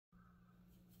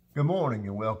Good morning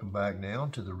and welcome back now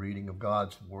to the reading of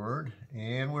God's Word.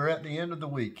 And we're at the end of the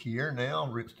week here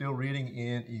now. We're still reading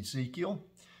in Ezekiel.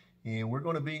 And we're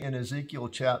going to be in Ezekiel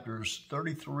chapters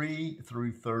 33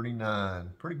 through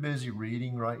 39. Pretty busy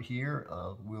reading right here.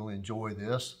 We'll enjoy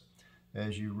this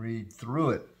as you read through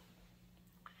it.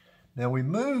 Now we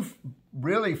move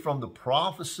really from the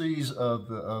prophecies of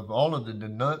all of the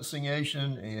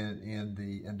denunciation and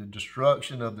the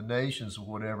destruction of the nations or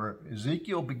whatever.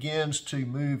 Ezekiel begins to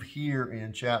move here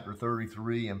in chapter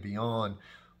 33 and beyond,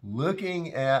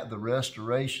 looking at the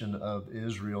restoration of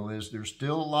Israel. There's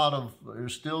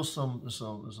still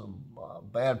some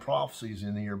bad prophecies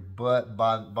in here, but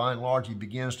by and large he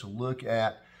begins to look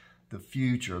at the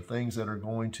future, things that are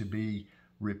going to be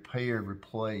repaired,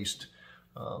 replaced.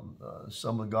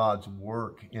 Some of God's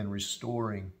work in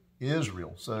restoring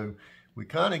Israel. So we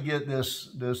kind of get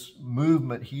this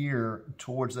movement here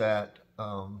towards that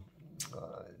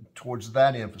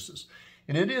emphasis.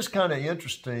 And it is kind of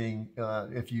interesting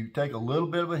if you take a little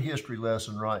bit of a history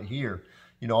lesson right here.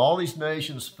 You know, all these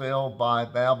nations fell by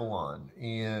Babylon,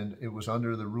 and it was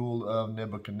under the rule of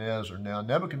Nebuchadnezzar. Now,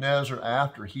 Nebuchadnezzar,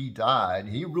 after he died,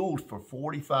 he ruled for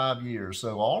 45 years.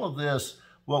 So all of this,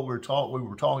 what we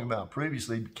were talking about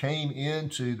previously, came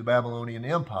into the Babylonian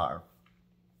Empire.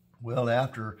 Well,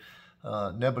 after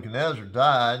Nebuchadnezzar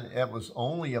died, it was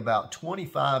only about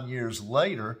 25 years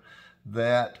later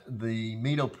that the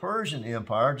Medo-Persian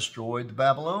Empire destroyed the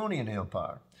Babylonian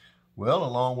Empire. Well,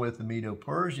 along with the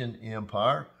Medo-Persian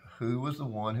Empire, who was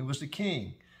the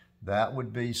king? That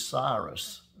would be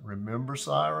Cyrus. Remember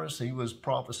Cyrus? He was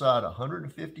prophesied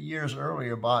 150 years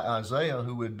earlier by Isaiah,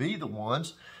 who would be the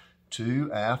ones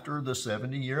to, after the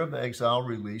 70 year of exile,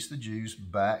 release the Jews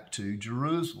back to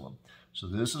Jerusalem. So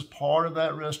this is part of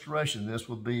that restoration. This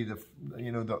will be the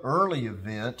early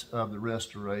event of the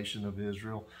restoration of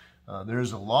Israel.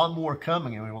 There's a lot more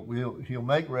coming, and he'll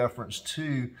make reference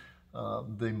to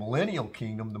the millennial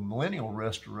kingdom, the millennial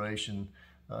restoration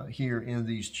here in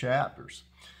these chapters.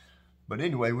 But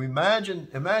anyway, we imagine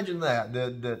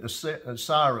that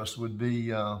Cyrus would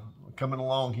be coming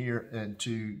along here and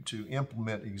to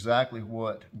implement exactly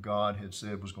what God had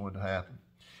said was going to happen.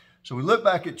 So we look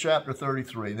back at chapter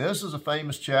 33. This is a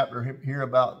famous chapter here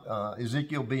about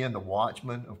Ezekiel being the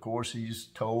watchman. Of course, he's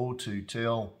told to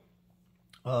tell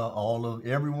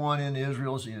everyone in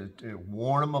Israel, to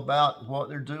warn them about what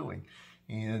they're doing.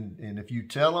 And if you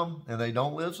tell them and they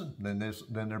don't listen, then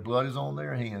their blood is on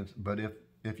their hands. But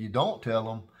if you don't tell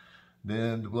them,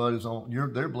 then their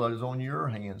blood is on your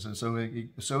hands. And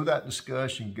so that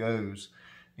discussion goes.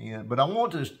 But I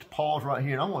want to pause right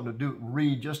here, and I want to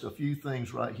read just a few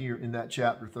things right here in that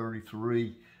chapter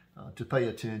 33 to pay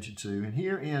attention to. And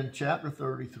here in chapter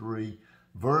 33,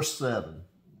 verse 7,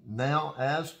 "Now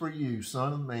as for you,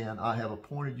 son of man, I have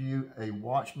appointed you a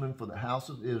watchman for the house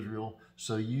of Israel,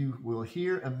 so you will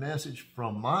hear a message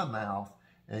from my mouth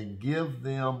and give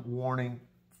them warning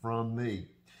from me."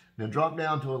 Now drop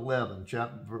down to 11,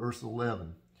 verse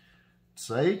 11.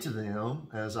 "Say to them,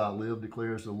 as I live,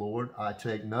 declares the Lord, I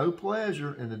take no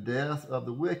pleasure in the death of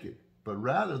the wicked, but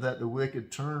rather that the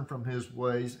wicked turn from his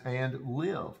ways and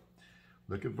live."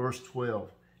 Look at verse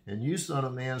 12. "And you, son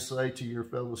of man, say to your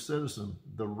fellow citizen,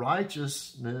 the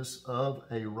righteousness of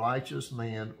a righteous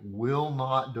man will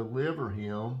not deliver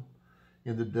him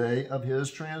in the day of his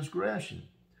transgression.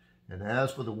 And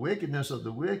as for the wickedness of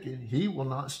the wicked, he will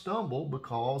not stumble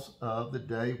because of the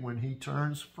day when he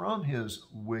turns from his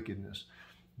wickedness."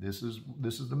 This is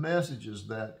the messages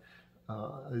that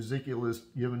Ezekiel is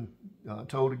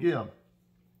told to give.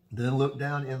 Then look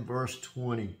down in verse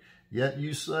 20. "Yet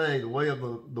you say, the way of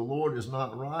the Lord is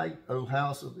not right, O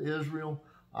house of Israel.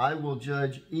 I will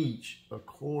judge each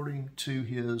according to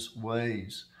his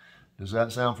ways." Does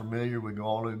that sound familiar? We go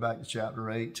all the way back to chapter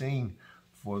 18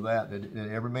 for that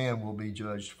every man will be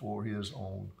judged for his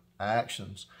own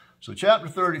actions. So chapter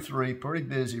 33, pretty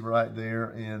busy right there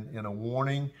in a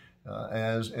warning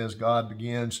as God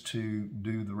begins to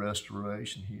do the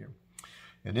restoration here.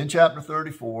 And in chapter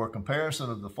 34, comparison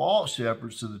of the false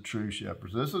shepherds to the true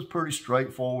shepherds. This is pretty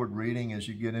straightforward reading as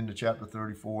you get into chapter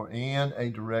 34, and a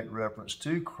direct reference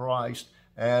to Christ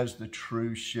as the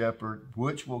true shepherd,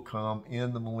 which will come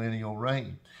in the millennial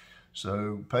reign.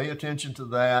 So pay attention to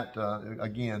that.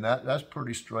 Again, that's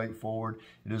pretty straightforward.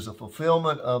 It is a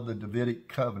fulfillment of the Davidic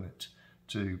covenant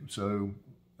too. So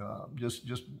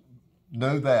just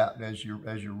know that as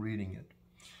you're reading it.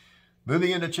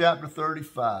 Moving into chapter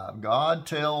 35, God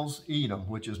tells Edom,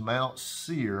 which is Mount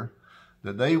Seir,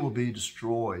 that they will be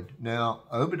destroyed. Now,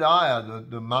 Obadiah,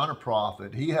 the minor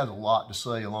prophet, he has a lot to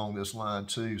say along this line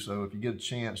too. So if you get a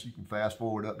chance, you can fast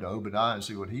forward up to Obadiah and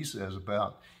see what he says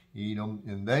about Edom,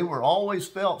 and they were always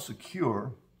felt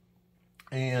secure,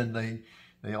 and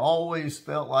they always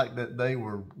felt like that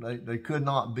they could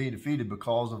not be defeated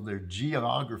because of their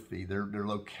geography, their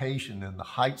location, and the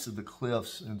heights of the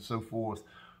cliffs and so forth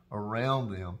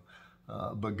around them.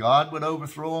 But God would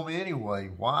overthrow them anyway.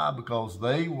 Why? Because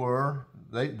they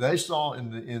saw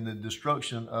in the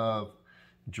destruction of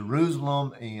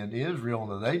Jerusalem and Israel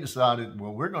that they decided,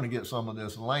 well, we're going to get some of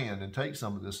this land and take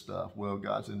some of this stuff. Well,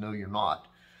 God said, no, you're not.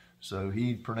 So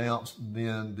he pronounced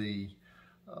then the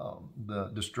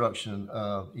destruction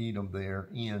of Edom there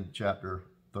in chapter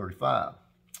 35.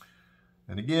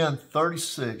 And again,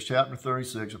 chapter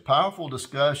 36, a powerful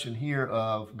discussion here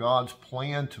of God's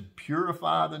plan to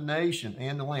purify the nation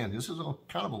and the land. This is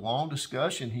kind of a long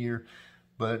discussion here,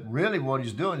 but really what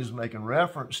he's doing is making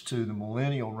reference to the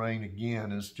millennial reign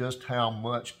again, is just how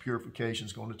much purification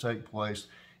is going to take place,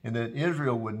 and that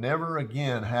Israel would never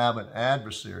again have an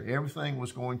adversary. Everything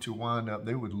was going to wind up.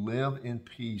 They would live in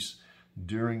peace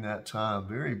during that time.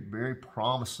 Very, very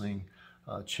promising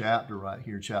chapter right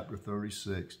here, chapter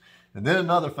 36. And then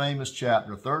another famous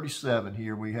chapter, 37,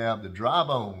 here we have the dry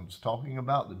bones, talking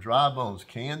about the dry bones.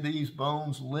 Can these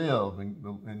bones live?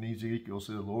 And Ezekiel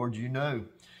said, Lord, you know.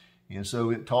 And so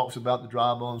it talks about the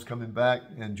dry bones coming back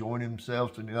and joining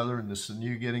themselves together, and the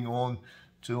sinew getting on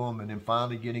to them, and then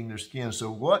finally getting their skin. So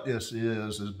what this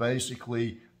is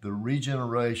basically the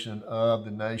regeneration of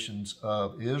the nations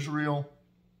of Israel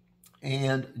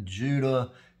and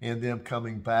Judah, and them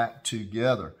coming back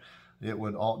together. It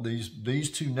would these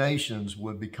two nations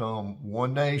would become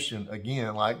one nation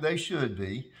again, like they should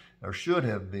be, or should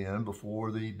have been before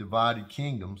the divided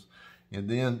kingdoms. And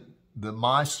then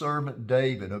my servant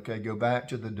David, okay, go back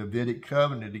to the Davidic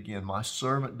covenant again. My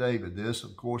servant David. This,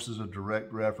 of course, is a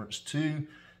direct reference to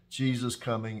Jesus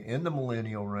coming in the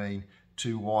millennial reign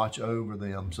to watch over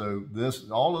them. So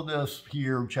all of this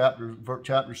here,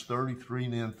 chapters 33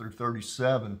 and then through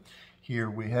 37, here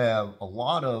we have a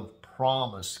lot of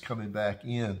promise coming back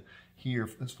in here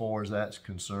as far as that's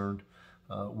concerned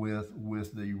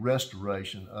with the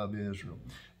restoration of Israel.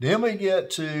 Then we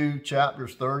get to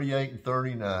chapters 38 and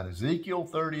 39. Ezekiel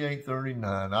 38,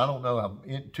 39. I don't know,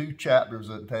 two chapters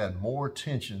that have had more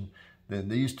attention than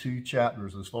these two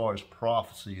chapters as far as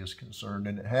prophecy is concerned,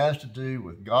 and it has to do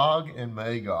with Gog and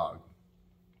Magog.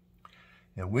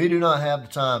 And we do not have the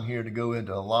time here to go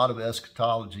into a lot of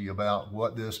eschatology about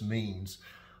what this means,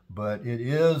 but it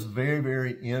is very,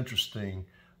 very interesting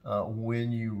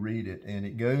when you read it. And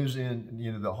it goes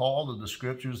in, the hall of the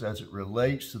scriptures as it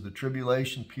relates to the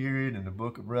tribulation period in the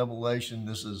book of Revelation.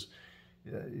 This is,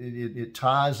 it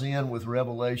ties in with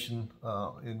Revelation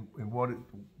and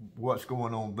what's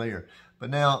going on there. But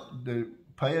now,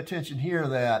 pay attention here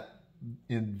that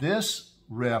in this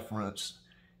reference,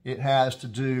 it has to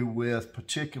do with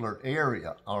particular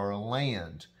area or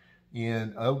land.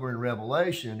 And over in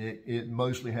Revelation, it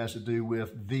mostly has to do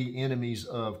with the enemies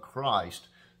of Christ.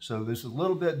 So this is a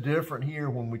little bit different here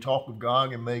when we talk of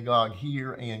Gog and Magog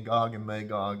here and Gog and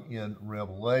Magog in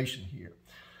Revelation here.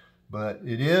 But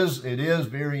it is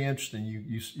very interesting.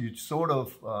 You sort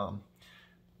of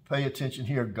pay attention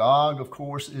here. Gog, of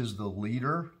course, is the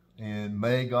leader, and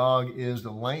Magog is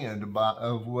the land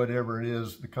of whatever it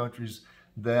is, the countries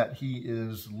that he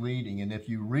is leading. And if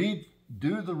you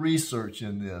do the research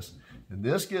in this, and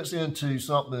this gets into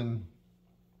something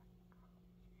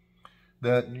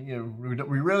that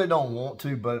we really don't want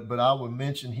to, but I would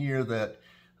mention here that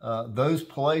those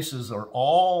places are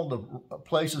all the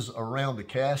places around the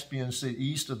Caspian Sea,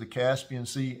 east of the Caspian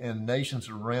Sea, and nations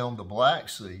around the Black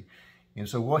Sea. And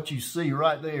so what you see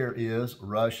right there is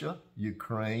Russia,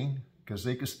 Ukraine,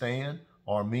 Kazakhstan,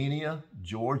 Armenia,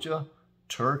 Georgia,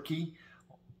 Turkey,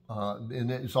 and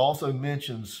it also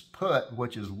mentions Put,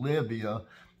 which is Libya,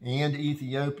 and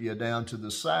Ethiopia down to the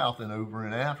south and over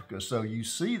in Africa. So you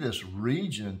see this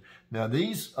region. Now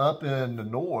these up in the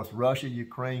north, Russia,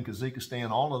 Ukraine,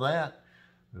 Kazakhstan, all of that,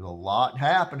 there's a lot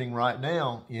happening right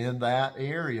now in that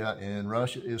area, and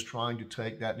Russia is trying to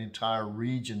take that entire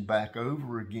region back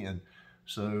over again.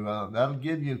 So that'll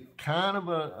give you kind of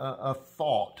a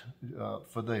thought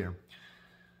for there.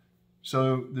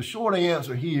 So the short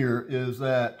answer here is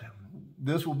that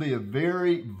this will be a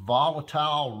very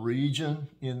volatile region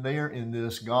in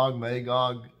this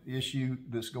Gog-Magog issue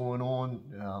that's going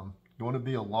on. Going to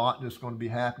be a lot that's going to be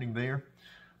happening there.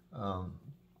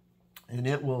 And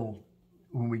it will,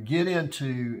 when we get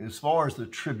into, as far as the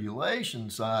tribulation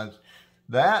side,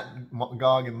 that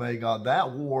Gog and Magog,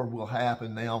 that war will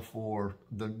happen now for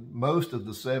most of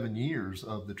the 7 years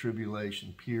of the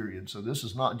tribulation period. So this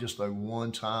is not just a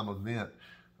one-time event.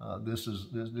 This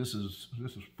is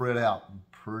spread out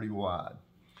pretty wide.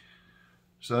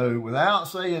 So without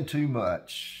saying too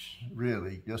much,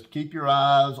 really, just keep your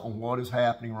eyes on what is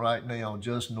happening right now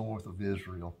just north of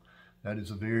Israel. That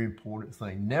is a very important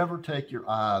thing. Never take your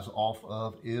eyes off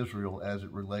of Israel as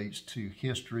it relates to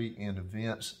history and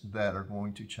events that are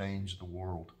going to change the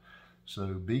world.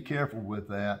 So be careful with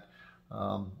that.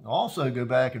 Also go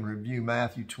back and review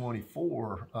Matthew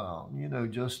 24,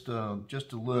 just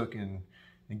to look and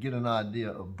get an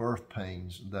idea of birth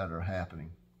pains that are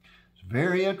happening. It's a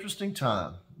very interesting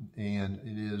time, and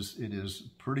it is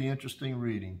pretty interesting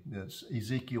reading. That's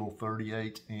Ezekiel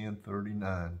 38 and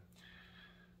 39.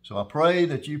 So I pray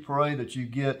that you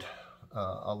get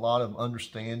a lot of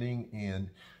understanding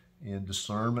and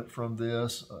discernment from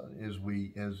this as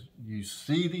you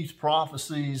see these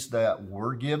prophecies that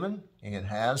were given and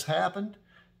has happened,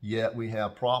 yet we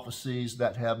have prophecies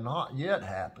that have not yet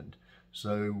happened.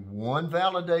 So one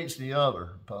validates the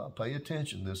other. Pay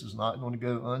attention. This is not going to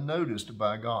go unnoticed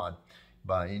by God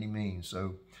by any means.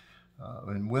 So,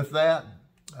 and with that,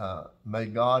 may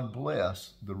God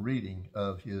bless the reading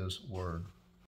of His Word.